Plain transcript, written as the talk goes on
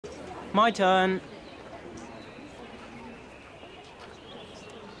My turn.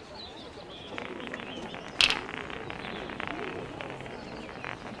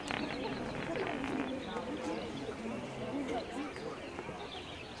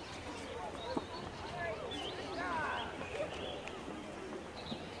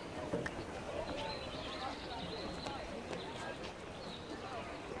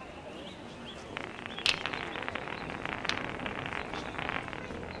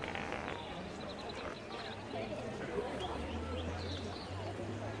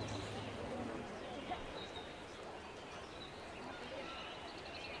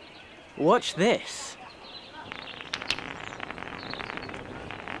 Watch this.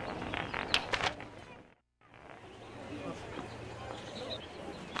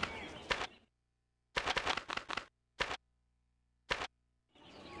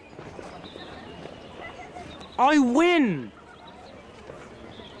 I win!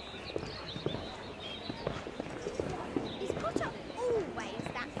 Is Potter always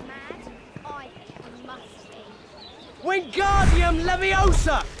that mad? I think he must be. Wingardium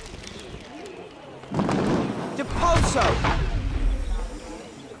Leviosa! Depulso!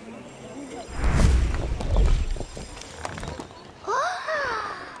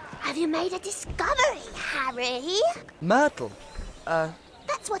 Have you made a discovery, Harry? Myrtle?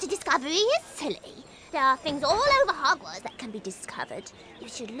 That's what a discovery is, silly. There are things all over Hogwarts that can be discovered. You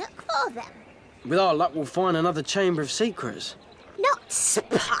should look for them. With our luck, we'll find another Chamber of Secrets. Not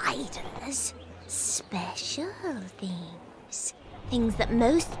spiders. Special things. Things that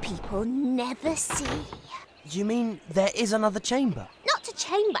most people never see. You mean there is another chamber? Not a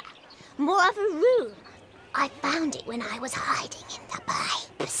chamber, more of a room. I found it when I was hiding in the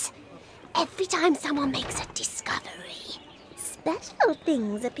pipes. Every time someone makes a discovery, special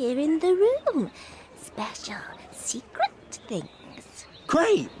things appear in the room. Special secret things.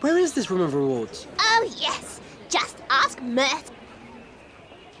 Great! Where is this room of rewards? Oh yes, just ask Mert.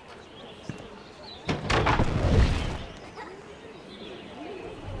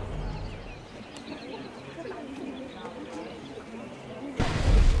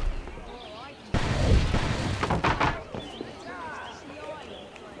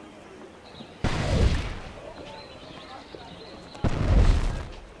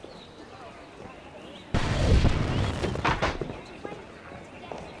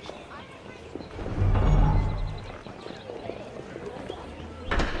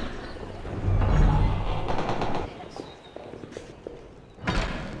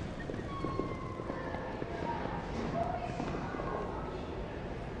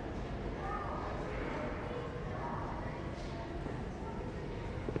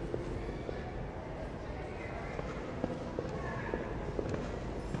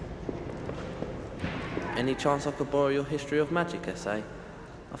 Any chance I could borrow your history of magic essay?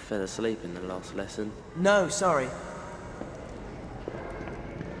 I fell asleep in the last lesson. No, sorry.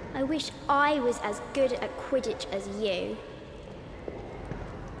 I wish I was as good at Quidditch as you.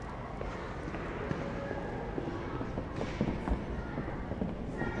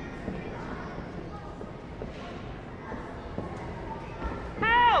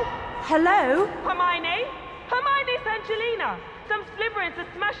 Help! Hello? Hermione? Hermione, it's Angelina. Some Slytherins have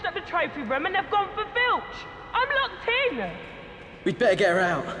smashed up the trophy room and they've gone for Filch. I'm locked in. We'd better get her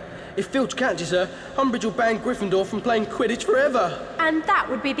out. If Filch catches her, Umbridge will ban Gryffindor from playing Quidditch forever. And that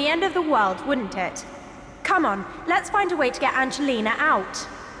would be the end of the world, wouldn't it? Come on, let's find a way to get Angelina out.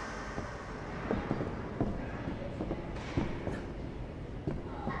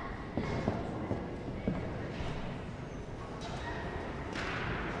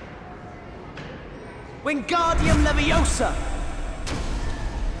 Wingardium Leviosa!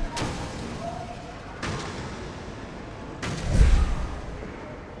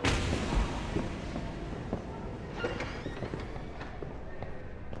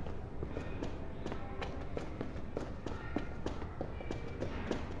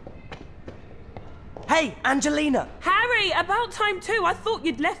 Hey, Angelina! Harry, about time too. I thought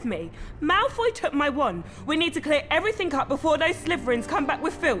you'd left me. Malfoy took my wand. We need to clear everything up before those Slytherins come back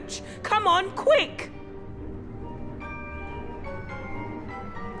with Filch. Come on, quick!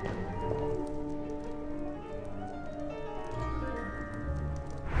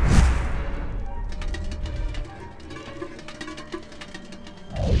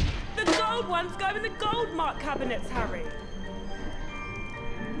 The gold ones go in the gold mark cabinets, Harry.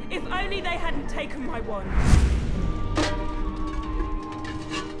 If only they hadn't taken my wand.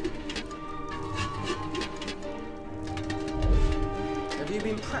 Have you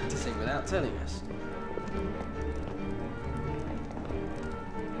been practicing without telling us?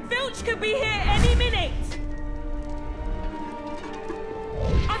 Filch could be here any minute!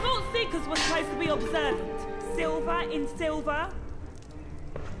 I thought guys to be observant. Silver in silver.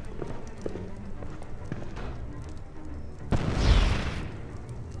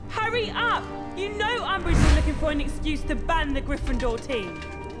 Hurry up! You know Umbridge is looking for an excuse to ban the Gryffindor team.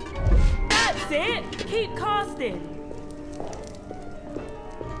 That's it! Keep casting.